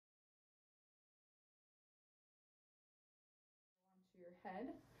head.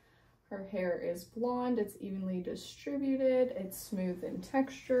 Her hair is blonde, it's evenly distributed, it's smooth in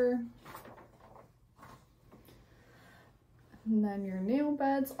texture. And then your nail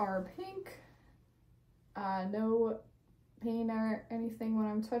beds are pink. No pain or anything when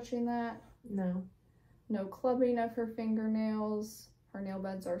I'm touching that. No. No clubbing of her fingernails. Her nail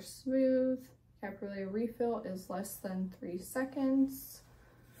beds are smooth. Capillary refill is less than 3 seconds.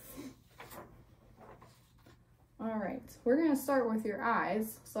 All right, we're gonna start with your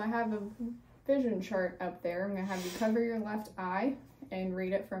eyes. So I have a vision chart up there. I'm gonna have you cover your left eye and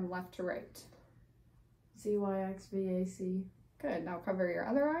read it from left to right. ZYXVAC. Good, now cover your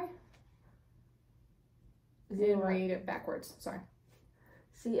other eye and read it backwards, sorry.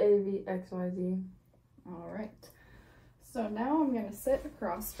 CAVXYZ. All right, so now I'm gonna sit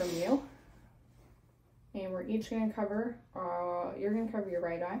across from you and we're each gonna cover, you're gonna cover your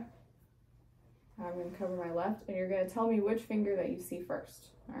right eye. I'm gonna cover my left and you're gonna tell me which finger that you see first,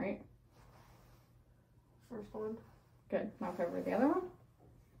 all right? First one. Good, now cover the other one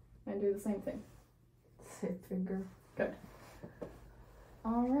and do the same thing. Same finger. Good.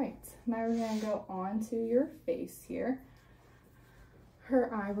 All right, now we're gonna go on to your face here.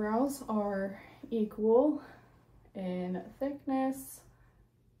 Her eyebrows are equal in thickness.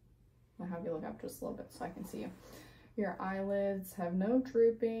 I'll have you look up just a little bit so I can see you. Your eyelids have no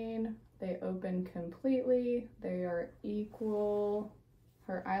drooping. They open completely. They are equal.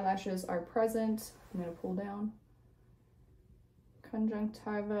 Her eyelashes are present. I'm gonna pull down.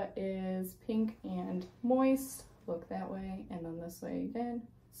 Conjunctiva is pink and moist. Look that way and then this way again.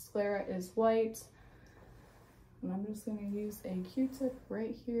 Sclera is white. And I'm just gonna use a Q-tip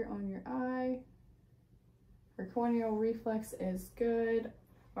right here on your eye. Her corneal reflex is good.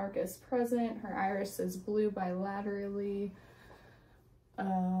 Arc is present. Her iris is blue bilaterally.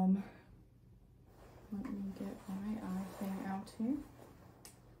 Let me get my eye thing out here.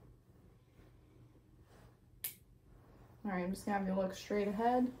 All right, I'm just gonna have you look straight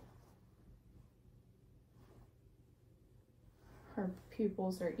ahead. Her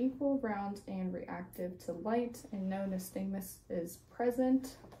pupils are equal, round, and reactive to light, and no nystagmus is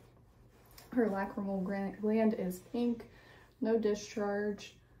present. Her lacrimal gland is pink, no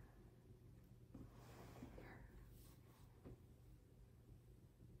discharge.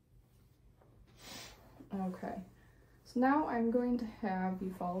 Okay, so now I'm going to have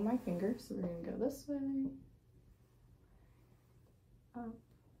you follow my finger. So we're going to go this way, up,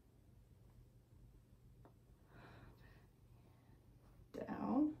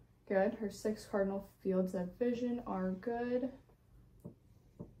 down. Good. Her 6 cardinal fields of vision are good.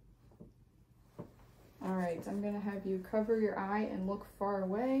 All right, I'm going to have you cover your eye and look far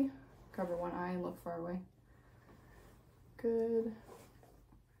away. Cover one eye and look far away. Good.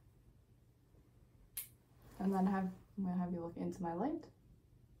 And then I'm gonna have you look into my light.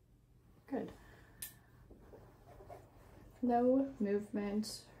 Good. No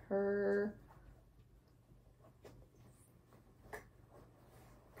movement. Her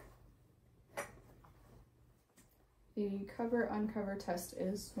the cover-uncover test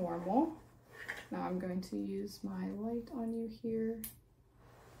is normal. Now I'm going to use my light on you here.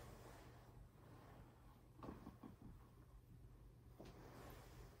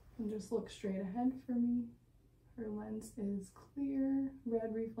 And just look straight ahead for me. Her lens is clear,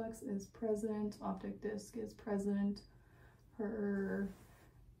 red reflex is present, optic disc is present. Her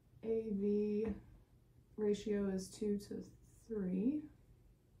AV ratio is 2 to 3.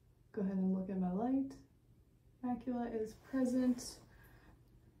 Go ahead and look at my light. Macula is present.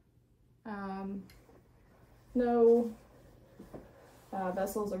 No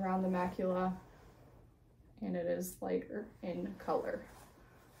vessels around the macula, and it is lighter in color.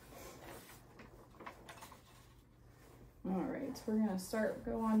 All right, we're gonna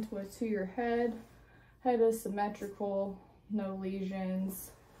go on to your head. Head is symmetrical, no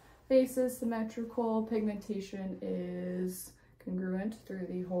lesions. Face is symmetrical, pigmentation is congruent through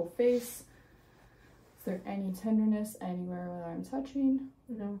the whole face. Is there any tenderness anywhere that I'm touching?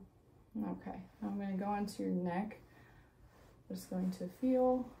 No. Okay, I'm gonna go on to your neck. Just going to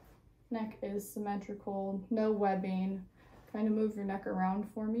feel. Neck is symmetrical, no webbing. Kind of move your neck around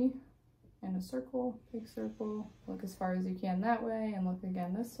for me. In a circle, big circle, look as far as you can that way and look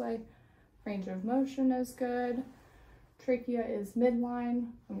again this way. Range of motion is good. Trachea is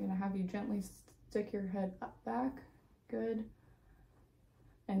midline. I'm gonna have you gently stick your head up back, good.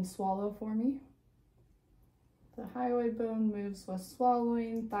 And swallow for me. The hyoid bone moves with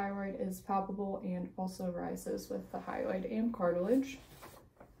swallowing. Thyroid is palpable and also rises with the hyoid and cartilage.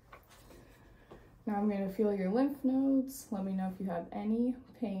 Now I'm gonna feel your lymph nodes. Let me know if you have any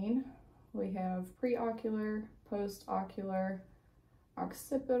pain. We have preocular, postocular,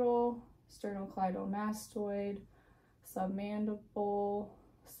 occipital, sternocleidomastoid, submandible,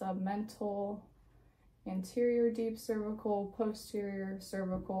 submental, anterior deep cervical, posterior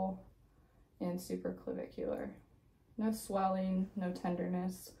cervical, and supraclavicular. No swelling, no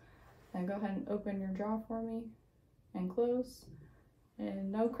tenderness. And go ahead and open your jaw for me and close.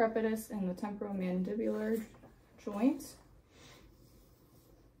 And no crepitus in the temporomandibular joint.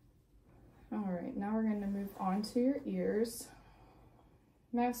 All right, now we're going to move on to your ears.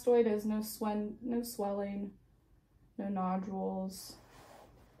 Mastoid is no swelling, no nodules.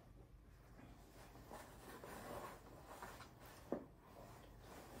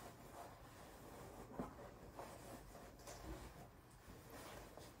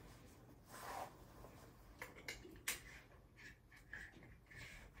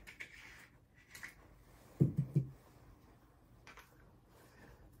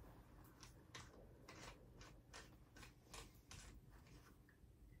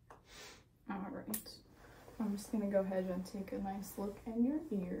 All right, I'm just gonna go ahead and take a nice look in your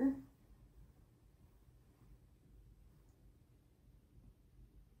ear.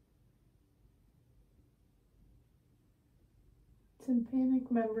 Tympanic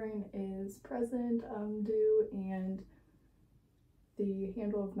membrane is present, undue, and the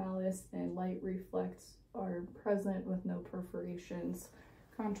handle of malleus and light reflex are present with no perforations.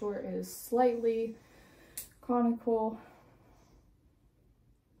 Contour is slightly conical.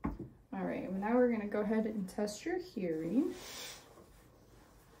 All right, well, now we're gonna go ahead and test your hearing.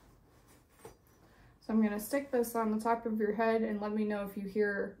 So I'm gonna stick this on the top of your head and let me know if you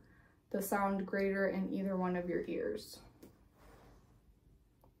hear the sound greater in either one of your ears.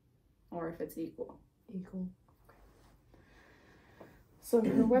 Or if it's equal. Equal. So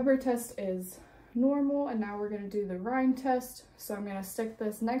your Weber test is normal, and now we're gonna do the Rhine test. So I'm gonna stick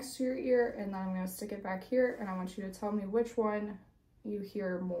this next to your ear, and then I'm gonna stick it back here, and I want you to tell me which one you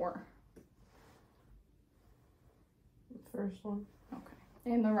hear more. The first one. Okay.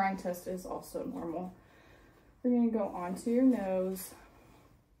 And the Rhine test is also normal. We're gonna go on to your nose.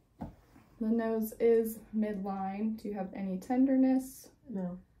 The nose is midline. Do you have any tenderness?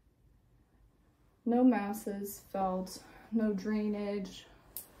 No. No masses felt, no drainage,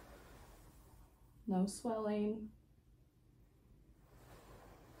 no swelling.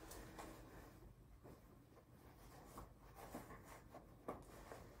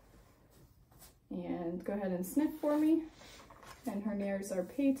 And go ahead and sniff for me. And her nares are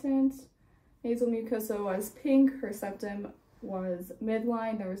patent. Nasal mucosa was pink. Her septum was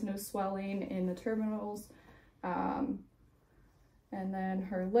midline. There was no swelling in the terminals. And then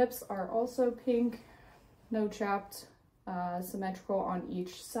her lips are also pink, no chapped, symmetrical on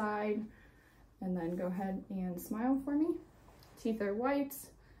each side. And then go ahead and smile for me. Teeth are white,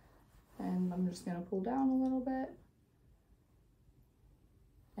 and I'm just gonna pull down a little bit.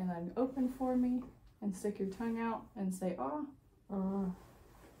 And then open for me, and stick your tongue out and say ah. And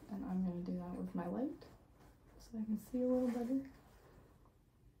I'm gonna do that with my light, so I can see a little better.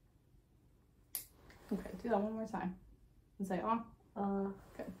 Okay, do that one more time. And say ah.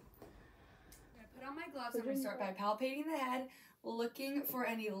 Good. I'm gonna put on my gloves. I'm gonna start by palpating the head, looking for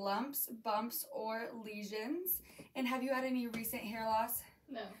any lumps, bumps, or lesions. And have you had any recent hair loss?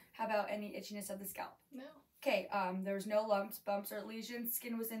 No. How about any itchiness of the scalp? No. Okay, there was no lumps, bumps, or lesions.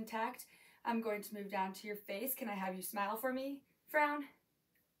 Skin was intact. I'm going to move down to your face. Can I have you smile for me? Frown.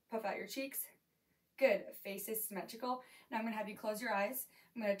 Puff out your cheeks. Good. Face is symmetrical. Now I'm gonna have you close your eyes.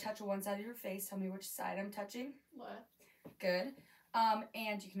 I'm gonna touch one side of your face. Tell me which side I'm touching. Left. Good.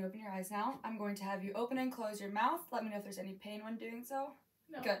 And you can open your eyes now. I'm going to have you open and close your mouth. Let me know if there's any pain when doing so.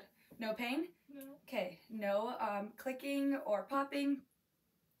 No. Good. No pain? No. Okay. No clicking or popping.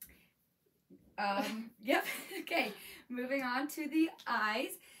 Yep. Okay. Moving on to the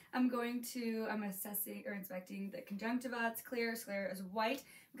eyes. I'm assessing or inspecting the conjunctiva. It's clear. Sclera is white.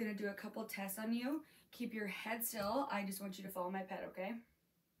 I'm going to do a couple tests on you. Keep your head still. I just want you to follow my pet, okay?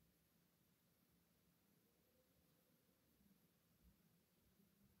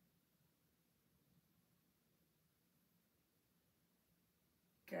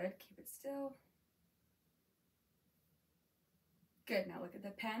 Good. Keep it still. Good. Now look at the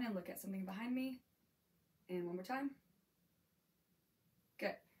pen and look at something behind me. And one more time.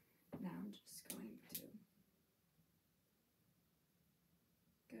 Good. Now I'm just going to.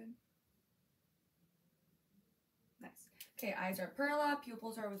 Good. Nice. Okay, eyes are perla.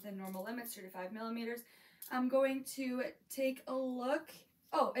 Pupils are within normal limits, 3 to 5 millimeters. I'm going to take a look.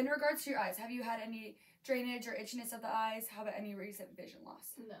 Oh, in regards to your eyes, have you had any drainage or itchiness of the eyes? How about any recent vision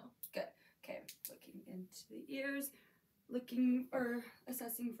loss? No. Good. Okay, looking into the ears, looking or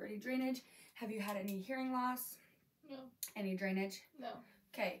assessing for any drainage. Have you had any hearing loss? No. Any drainage? No.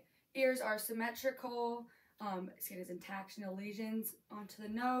 Okay. Ears are symmetrical. Skin is intact, no lesions. Onto the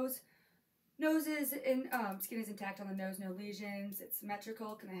nose. Nose is in, skin is intact on the nose, no lesions. It's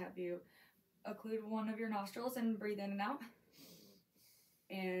symmetrical. Can I have you occlude one of your nostrils and breathe in and out?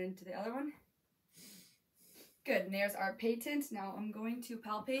 And to the other one. Good. Nails are patent. Now I'm going to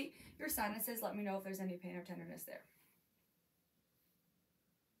palpate your sinuses. Let me know if there's any pain or tenderness there.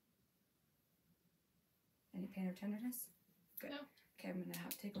 Any pain or tenderness? Good. No. Okay, I'm going to have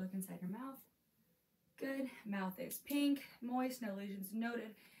to take a look inside your mouth. Good. Mouth is pink, moist, no lesions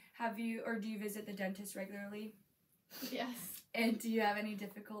noted. Have you, or do you visit the dentist regularly? Yes. And do you have any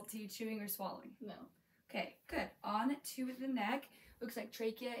difficulty chewing or swallowing? No. Okay, good. On to the neck. Looks like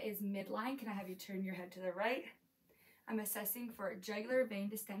trachea is midline. Can I have you turn your head to the right? I'm assessing for jugular vein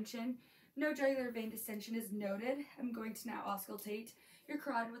distension. No jugular vein distension is noted. I'm going to now auscultate your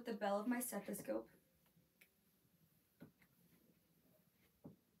carotid with the bell of my stethoscope.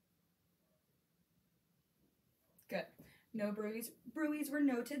 Good. No bruits were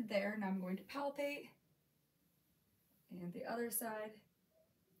noted there. Now I'm going to palpate. And the other side.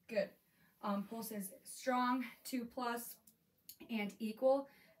 Good. Pulse is strong, 2+ and equal.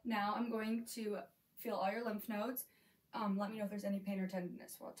 Now I'm going to feel all your lymph nodes. Let me know if there's any pain or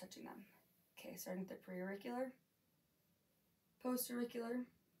tenderness while touching them. Okay, starting with the preauricular, postauricular,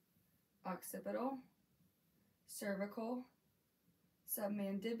 occipital, cervical,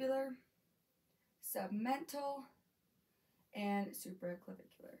 submandibular, submental, and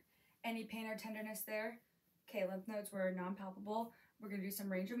supraclavicular. Any pain or tenderness there? Okay, lymph nodes were non-palpable. We're going to do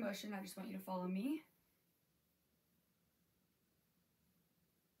some range of motion. I just want you to follow me.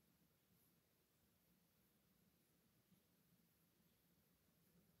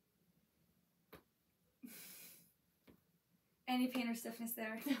 Any pain or stiffness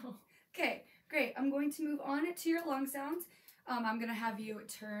there? No. Okay, great. I'm going to move on to your lung sounds. I'm going to have you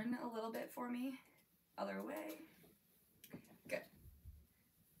turn a little bit for me. Other way. Good.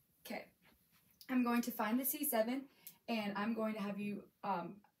 Okay. I'm going to find the C7, and I'm going to have you,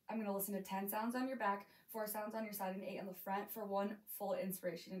 I'm going to listen to 10 sounds on your back, 4 sounds on your side, and 8 on the front for 1 full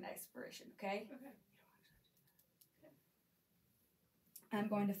inspiration and expiration, okay? Okay. I'm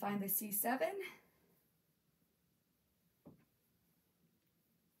going to find the C7.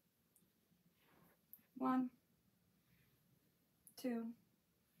 1, 2,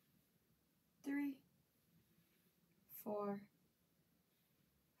 3, 4,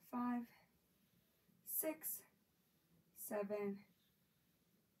 5, 6, 7,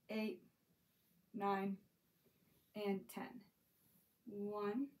 8, 9, and 10.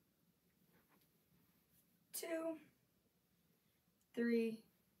 1, 2, 3,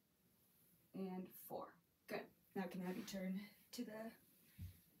 and 4. Good. Now can I have you turn to the,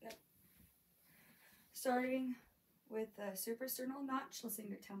 yep. Starting with the suprasternal notch, listening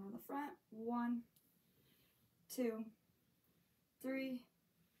to 10 on the front. 1, 2, 3,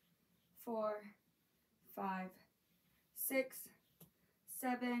 4, 5, 6,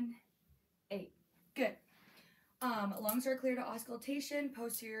 7, 8. Good. Lungs are clear to auscultation,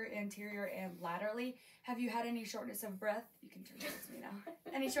 posterior, anterior, and laterally. Have you had any shortness of breath? You can turn towards me now.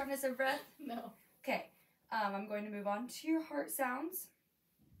 Any shortness of breath? No. Okay. I'm going to move on to your heart sounds,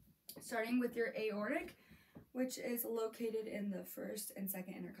 starting with your aortic, which is located in the first and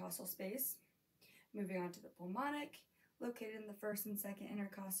second intercostal space. Moving on to the pulmonic, located in the first and second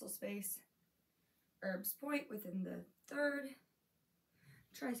intercostal space. Erb's point within the third.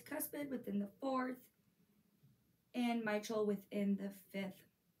 Tricuspid within the fourth. And mitral within the fifth.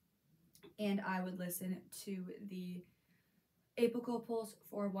 And I would listen to the apical pulse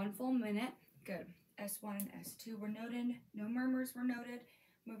for 1 full minute. Good. S1 and S2 were noted. No murmurs were noted.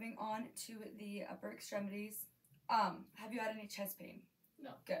 Moving on to the upper extremities. Have you had any chest pain?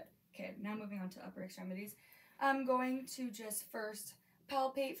 No. Good. Okay, now moving on to upper extremities. I'm going to just first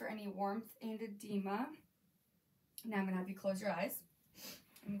palpate for any warmth and edema. Now I'm going to have you close your eyes.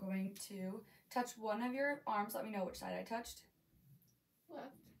 I'm going to touch one of your arms. Let me know which side I touched. Left.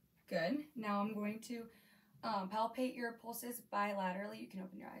 Good. Now I'm going to palpate your pulses bilaterally. You can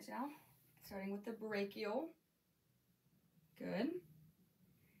open your eyes now. Starting with the brachial. Good.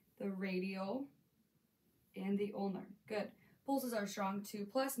 The radial. And the ulnar. Good. Pulses are strong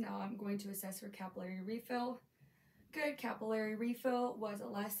 2+. Now I'm going to assess for capillary refill. Good. Capillary refill was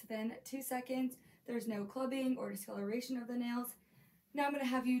less than 2 seconds. There's no clubbing or discoloration of the nails. Now I'm going to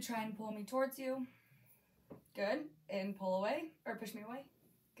have you try and pull me towards you. Good. And pull away, or push me away.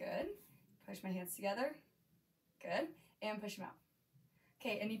 Good. Push my hands together. Good. And push them out.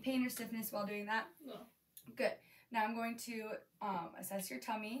 Okay, any pain or stiffness while doing that? No. Good. Now I'm going to assess your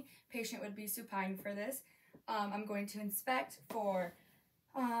tummy. Patient would be supine for this. I'm going to inspect for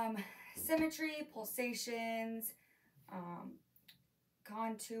symmetry, pulsations,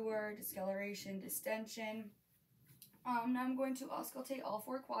 contour, discoloration, distension. Now I'm going to auscultate all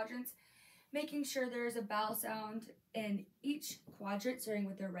 4 quadrants, making sure there's a vowel sound in each quadrant, starting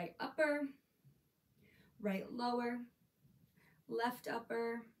with the right upper, right lower, left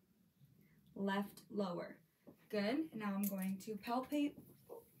upper, left lower. Good. Now I'm going to palpate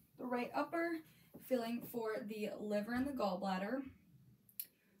the right upper, feeling for the liver and the gallbladder,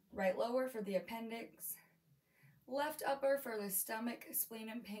 right lower for the appendix, left upper for the stomach, spleen,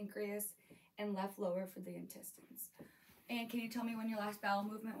 and pancreas, and left lower for the intestines. And can you tell me when your last bowel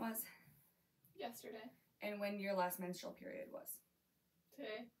movement was? Yesterday. And when your last menstrual period was?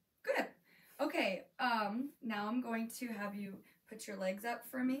 Today. Good. Okay, now I'm going to have you put your legs up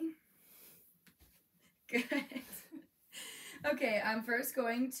for me. Good. Okay, I'm first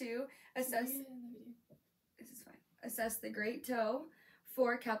going to assess, this is fine, assess the great toe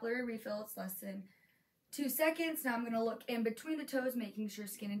for capillary refill. It's less than 2 seconds. Now I'm going to look in between the toes, making sure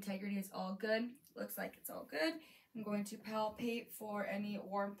skin integrity is all good. Looks like it's all good. I'm going to palpate for any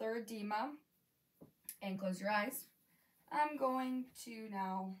warmth or edema, and close your eyes. I'm going to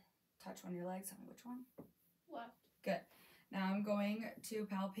now touch one of your legs. Tell me which one. Left. Good. Now I'm going to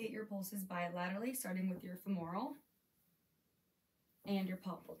palpate your pulses bilaterally, starting with your femoral and your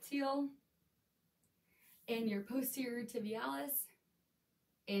popliteal and your posterior tibialis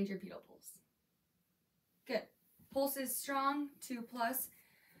and your pedal pulse. Good. Pulse is strong, 2+.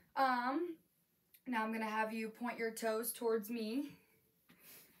 Now I'm going to have you point your toes towards me.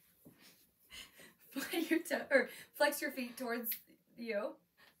 Flex your feet towards you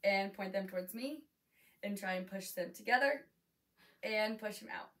and point them towards me and try and push them together and push them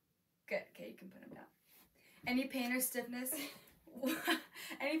out. Good. Okay, you can put them down. Any pain or stiffness?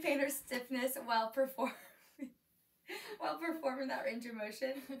 Any pain or stiffness while performing that range of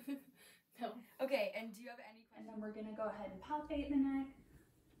motion? No. Okay, and do you have any questions? And then we're gonna go ahead and palpate the neck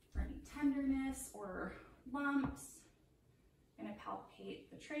for any tenderness or lumps. Gonna palpate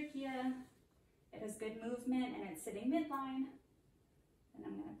the trachea. It has good movement and it's sitting midline. And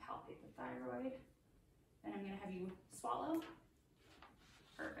I'm gonna palpate the thyroid. Then I'm gonna have you swallow.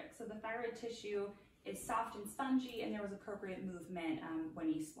 Perfect. So the thyroid tissue is soft and spongy, and there was appropriate movement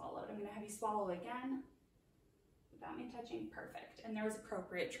when you swallowed. I'm gonna have you swallow again without me touching. Perfect. And there was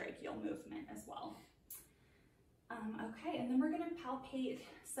appropriate tracheal movement as well. Okay, and then we're gonna palpate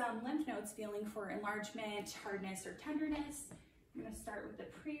some lymph nodes, feeling for enlargement, hardness, or tenderness. I'm gonna start with the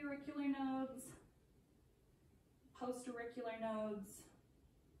preauricular nodes, postauricular nodes,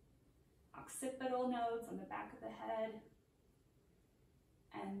 occipital nodes on the back of the head,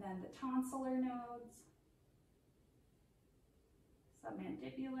 and then the tonsillar nodes,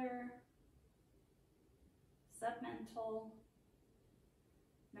 submandibular, submental.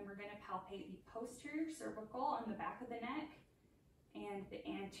 Then we're going to palpate the posterior cervical on the back of the neck and the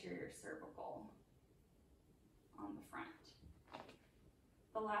anterior cervical on the front.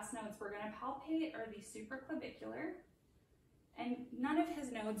 The last nodes we're going to palpate are the supraclavicular, and none of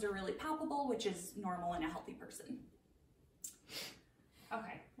his nodes are really palpable, which is normal in a healthy person.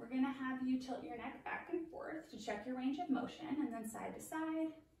 Okay, we're going to have you tilt your neck back and forth to check your range of motion, and then side to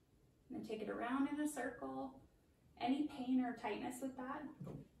side, and then take it around in a circle. Any pain or tightness with that?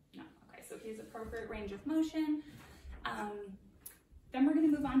 No. Okay, so he's appropriate range of motion. Then we're going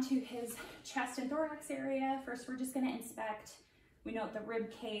to move on to his chest and thorax area. First, we're just going to inspect. We note the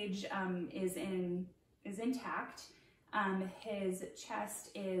rib cage is intact. His chest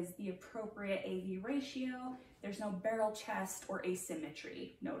is the appropriate AV ratio. There's no barrel chest or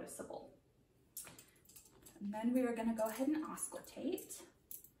asymmetry noticeable. And then we are going to go ahead and auscultate.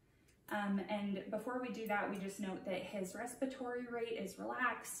 And before we do that, we just note that his respiratory rate is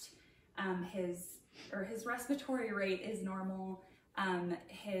relaxed. His respiratory rate is normal.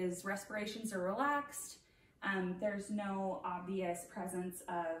 His respirations are relaxed. There's no obvious presence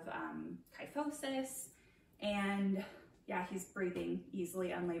of kyphosis. And yeah, he's breathing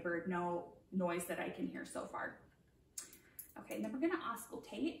easily, unlabored, no noise that I can hear so far. Okay, and then we're gonna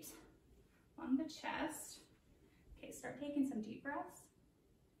auscultate on the chest. Okay, start taking some deep breaths.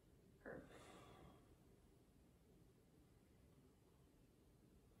 Perfect.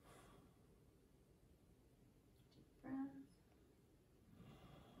 Deep breaths.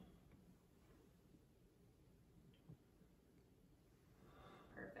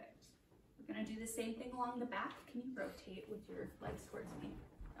 Perfect. We're gonna do the same thing along the back. Can you rotate with your legs towards me?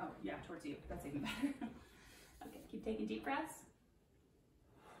 Oh, yeah, towards you. That's even better. Okay, keep taking deep breaths.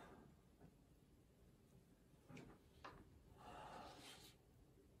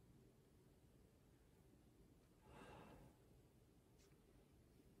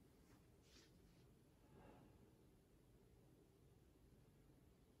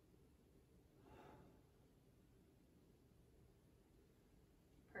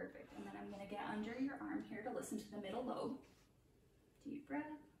 Perfect. And then I'm going to get under your arm here to listen to the middle lobe. Deep breath.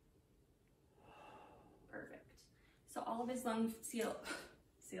 Perfect. So all of his lung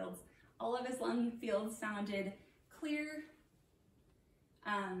all of his lung fields sounded clear.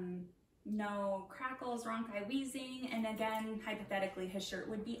 No crackles, rhonchi, wheezing, and again, hypothetically, his shirt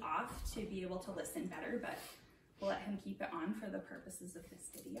would be off to be able to listen better, but we'll let him keep it on for the purposes of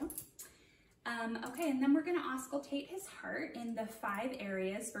this video. Okay, and then we're gonna auscultate his heart in the 5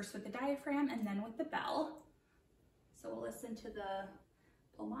 areas, first with the diaphragm and then with the bell. So we'll listen to the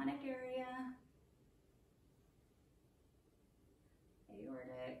pulmonic area,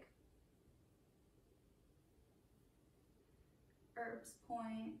 aortic, Erb's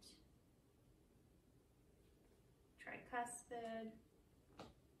point, tricuspid,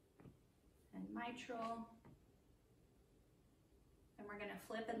 and mitral. And we're going to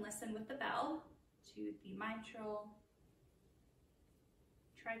flip and listen with the bell to the mitral,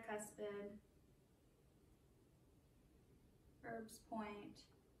 tricuspid, Erb's point,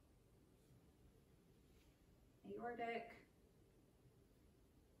 aortic,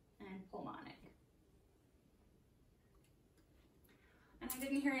 and pulmonic. And I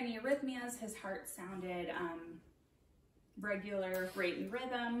didn't hear any arrhythmias. His heart sounded regular rate and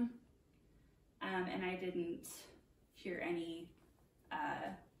rhythm, and I didn't hear any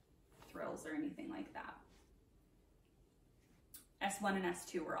thrills or anything like that. S1 and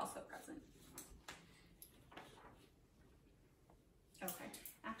S2 were also present. Okay,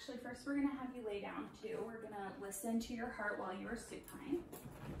 actually first we're gonna have you lay down too. We're gonna listen to your heart while you are supine.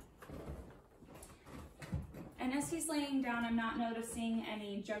 And as he's laying down, I'm not noticing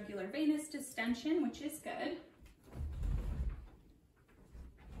any jugular venous distension, which is good.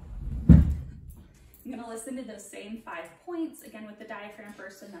 I'm gonna listen to those same 5 points, again with the diaphragm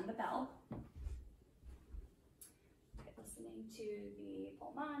first and then the bell. Okay, listening to the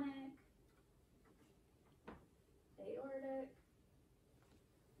pulmonic, aortic,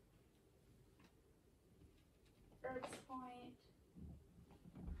 Erb's point,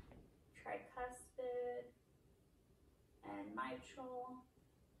 tricuspid, and mitral.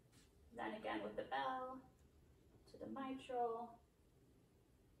 Then again with the bell to the mitral,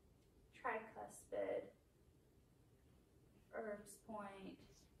 tricuspid, Erb's point,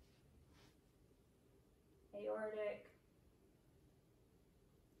 aortic,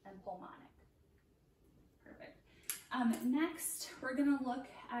 and pulmonic. Perfect. Next, we're going to look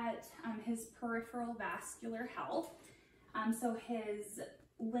at his peripheral vascular health. So his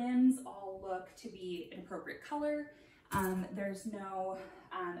limbs all look to be an appropriate color. There's no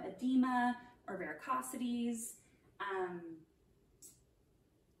edema or varicosities.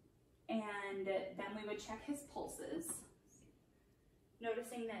 And then we would check his pulses,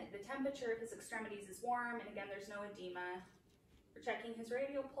 noticing that the temperature of his extremities is warm, and again, there's no edema. For checking his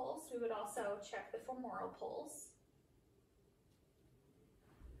radial pulse, we would also check the femoral pulse.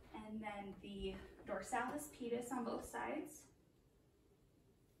 And then the dorsalis pedis on both sides,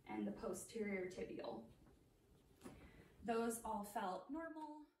 and the posterior tibial. Those all felt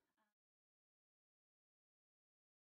normal.